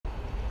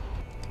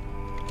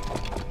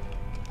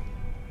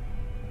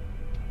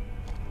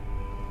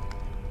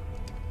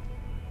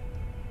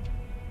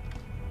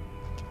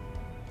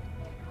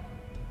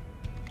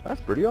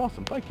That's pretty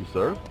awesome. Thank you,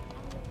 sir.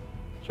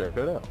 Check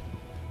that out.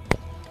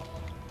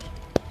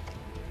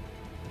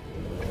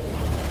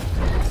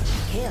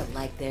 Kill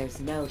like there's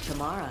no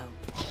tomorrow.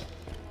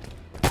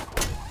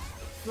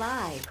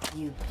 Fly,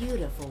 you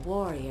beautiful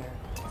warrior.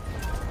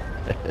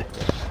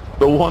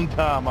 The one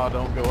time I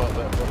don't go out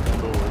that fucking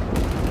door.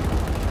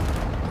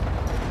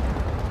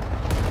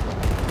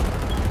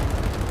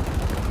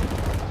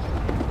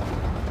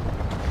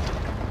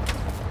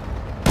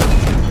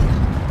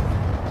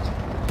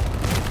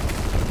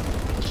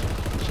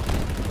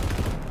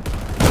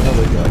 Oh,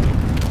 they got you.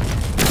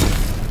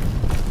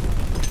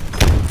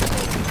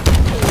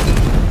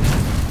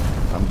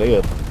 I'm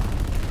dead.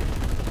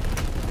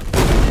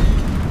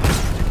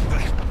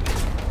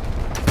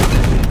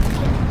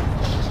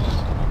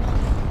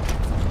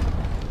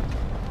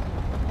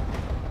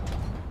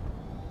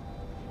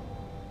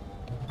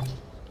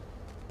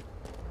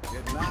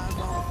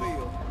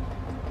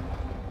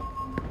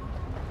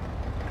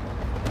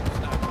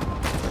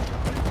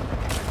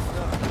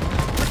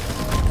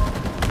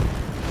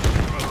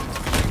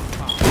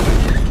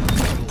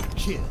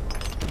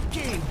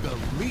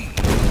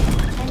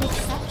 An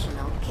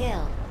exceptional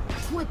kill.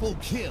 Triple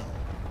kill.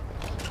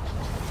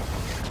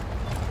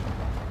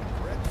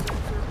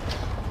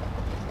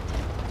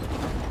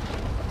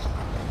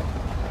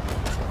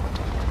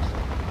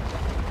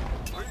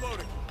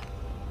 Reloading.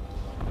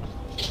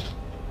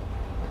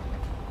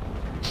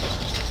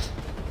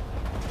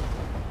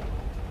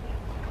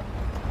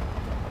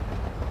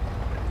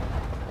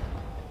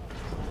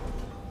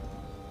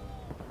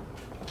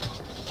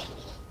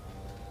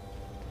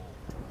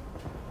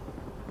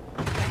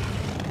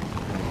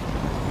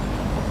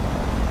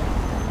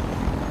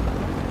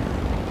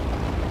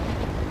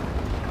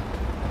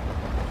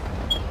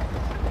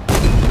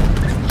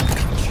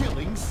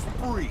 Killing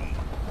spree.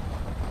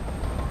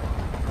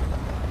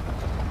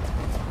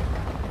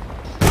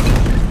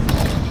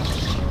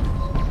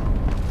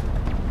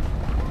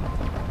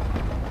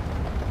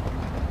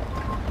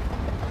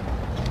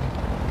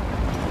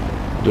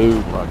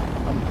 Dude, like,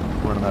 I'm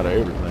running out of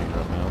everything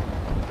right now.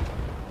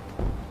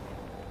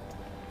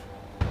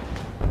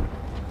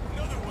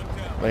 Another one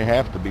down. They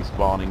have to be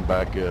spawning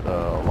back at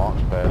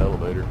launch pad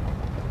elevator.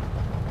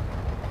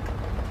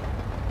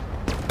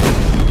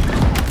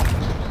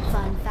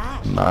 Fun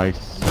fact.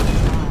 Nice. You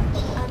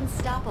are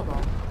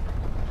unstoppable.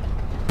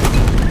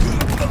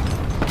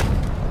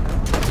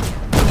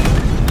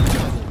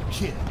 Double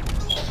kill.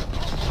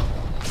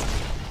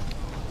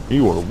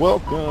 You are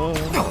welcome.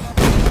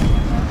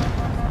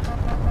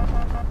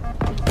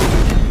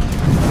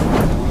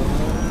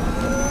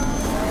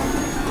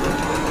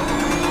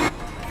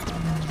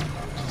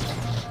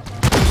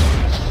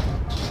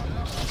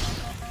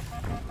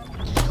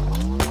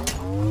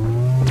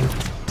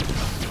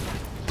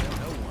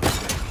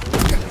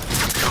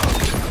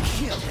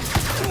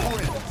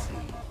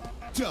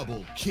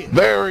 Double kill.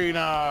 Very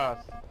nice.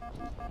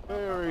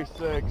 Very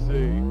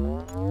sexy.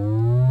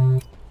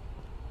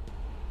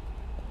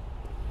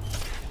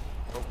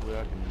 Hopefully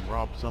I can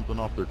rob something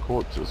off their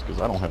corpses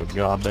because I don't have a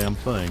goddamn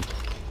thing.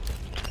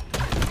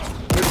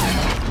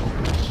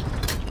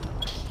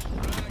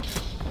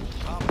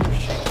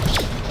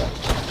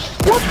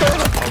 What the?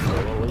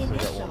 Okay, well, at least I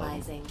got one.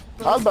 Initializing.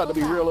 I was about to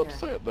be blissful real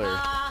laughter. upset there.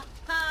 Ha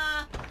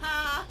ha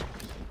ha.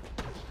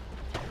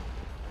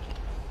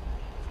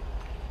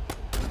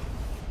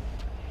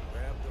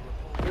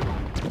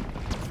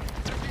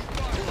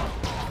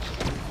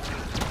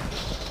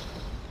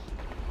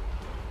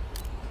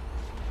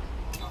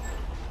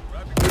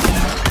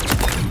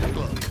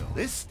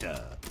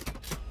 Fiesta.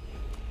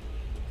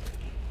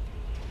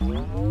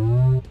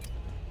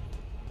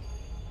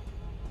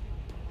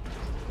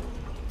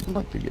 I'd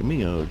like to get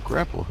me a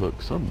grapple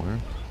hook somewhere.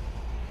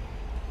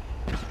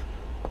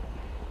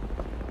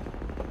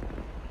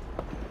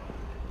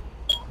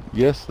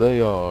 Yes, they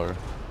are.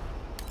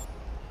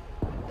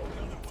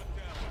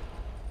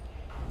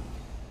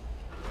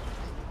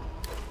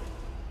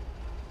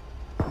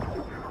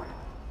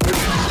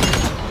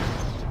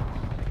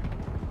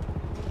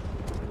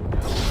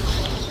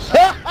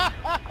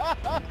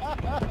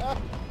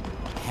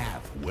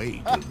 Halfway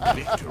to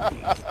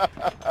victory.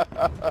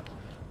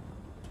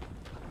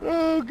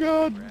 Oh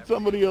God!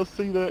 Somebody else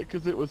see that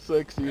because it was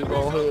sexy as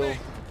all hell.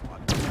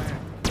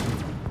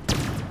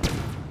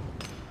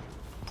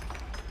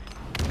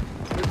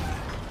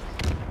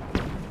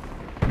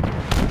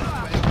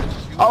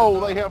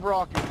 Oh, they have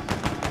rockets.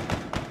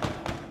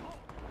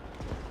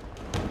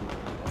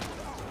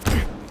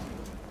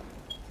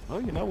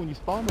 Well, you know, when you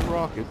spawn the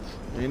rockets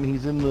and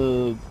he's in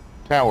the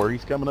tower,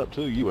 he's coming up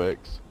to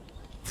UX.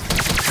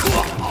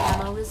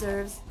 Ammo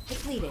reserves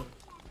depleted.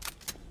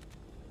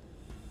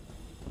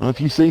 Well, if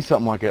you see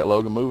something like that,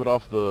 Logan, move it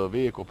off the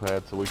vehicle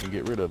pad so we can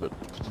get rid of it.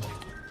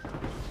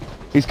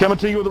 He's coming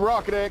to you with a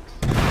rocket X.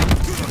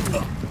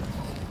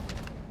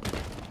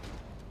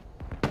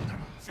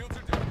 Shields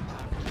are down.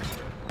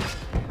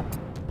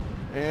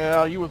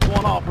 Yeah, you was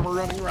one off from a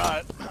running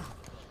right.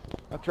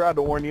 I tried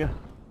to warn you.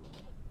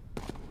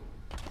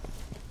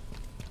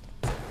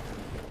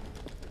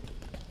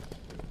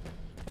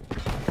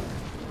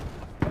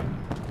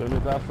 soon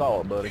as I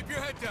saw it, buddy. Keep your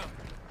head down.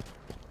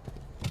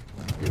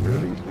 Get rid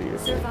of these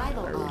vehicles.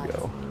 Survival There we odds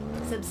go.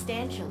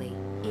 substantially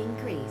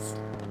increased.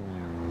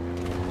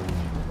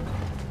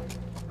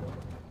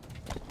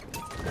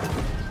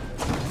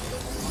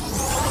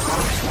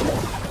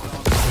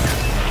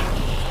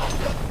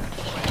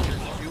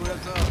 See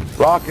what's up.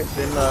 Rockets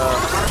in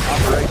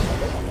operation.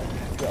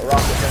 Got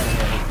rockets in.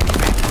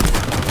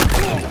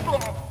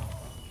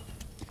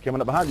 Coming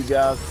up behind you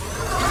guys.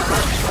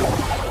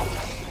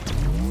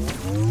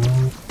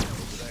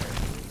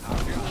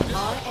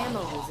 Our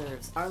ammo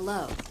reserves are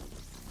low.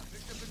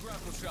 Picked up the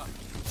grapple shot.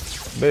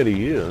 Bet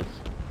he is.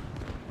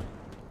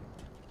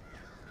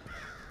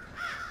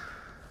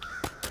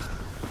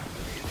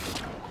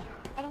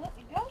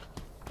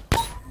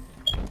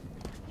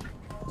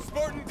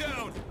 Spartan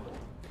down.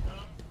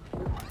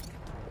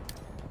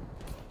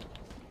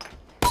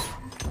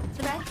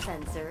 Threat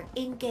sensor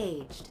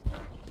engaged.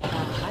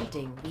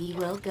 Hunting we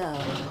will go.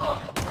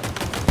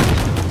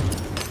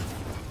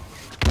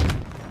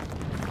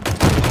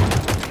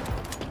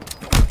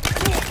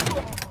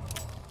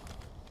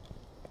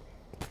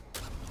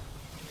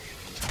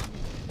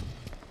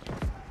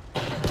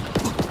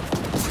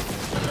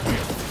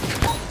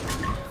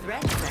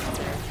 Threat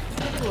sensor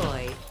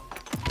deployed.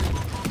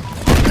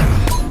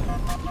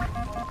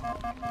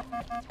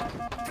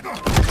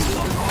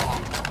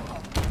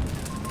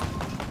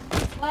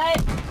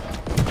 What?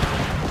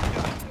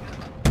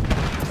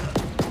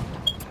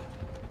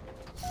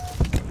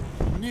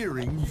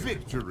 Nearing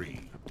victory.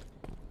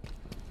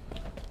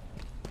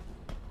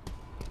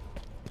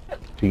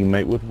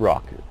 Teammate with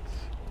rockets.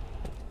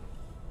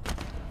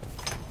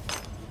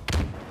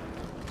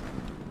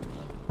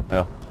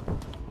 Well,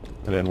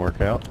 it didn't work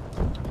out.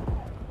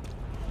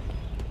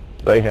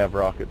 They have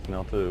rockets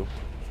now too.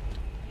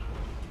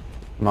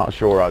 I'm not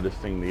sure, I just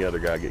seen the other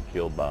guy get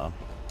killed by them.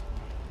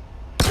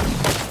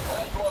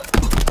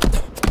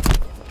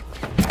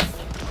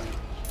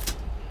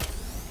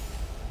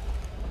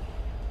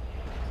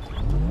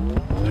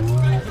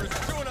 Bankers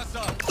chewing us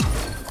up.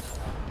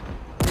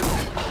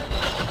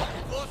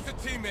 We've lost a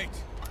teammate.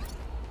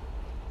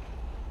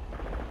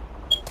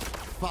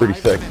 Pretty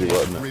 5 sexy, minutes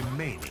wasn't it?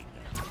 remaining.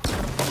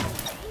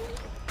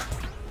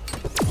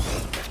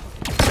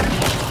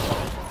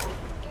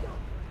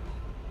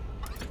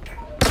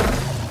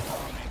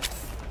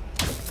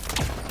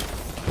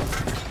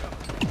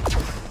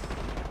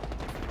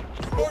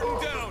 Spartan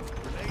down.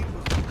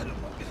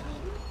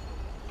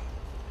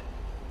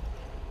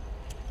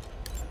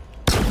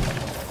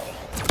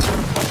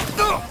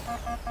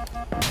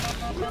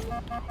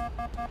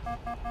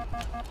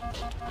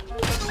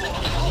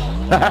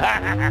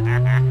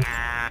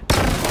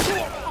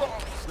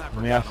 I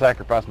mean, I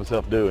sacrificed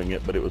myself doing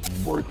it, but it was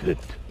worth it.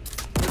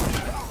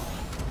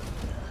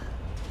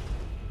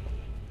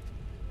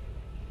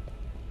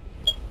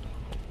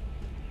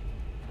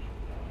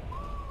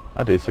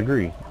 I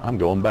disagree. I'm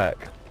going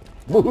back.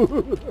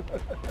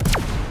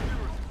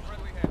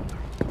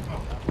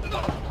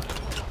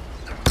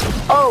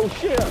 Oh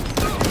shit!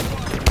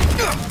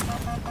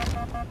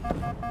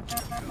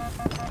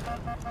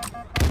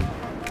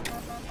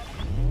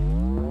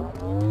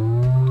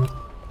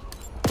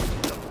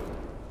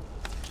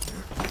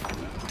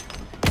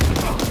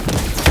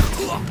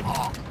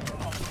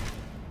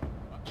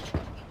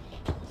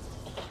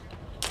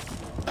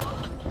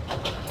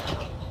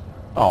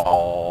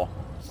 Oh,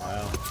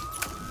 wow.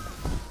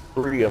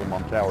 3 of them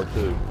on tower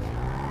 2.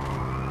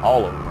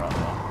 All of them right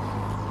now.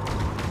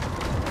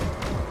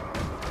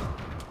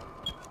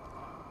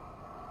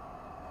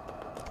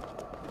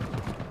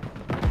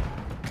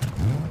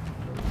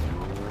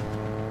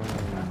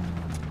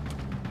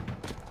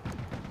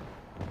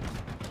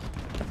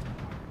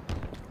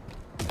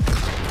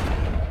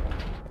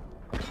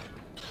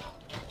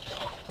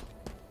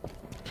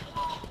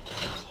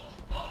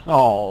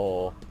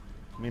 Oh,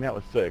 I mean, that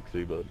was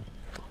sexy, but...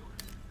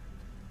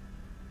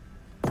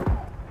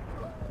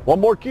 One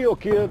more kill,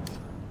 kids.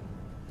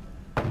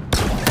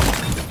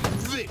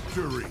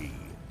 Victory.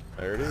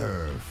 There it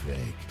is.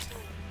 Perfect.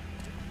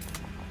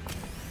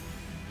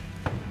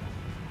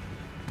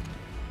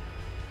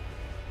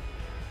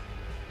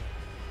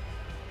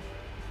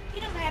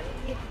 You don't have to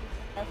give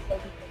us Boogie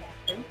for that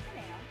food for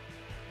now.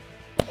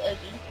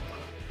 Boogie.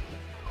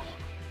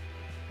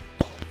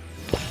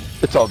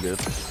 It's all good.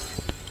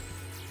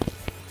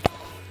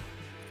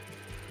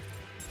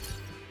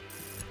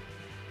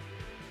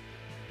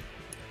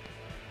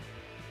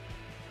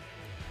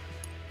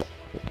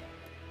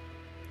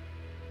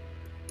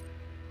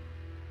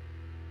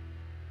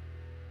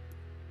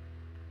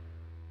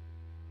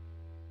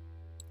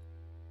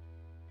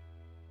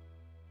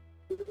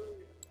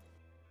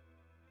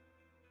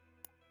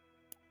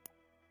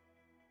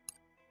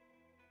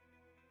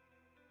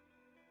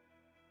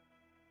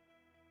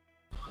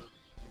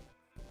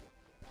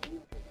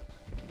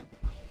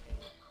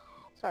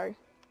 Sorry.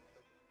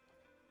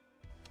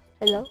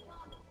 Hello?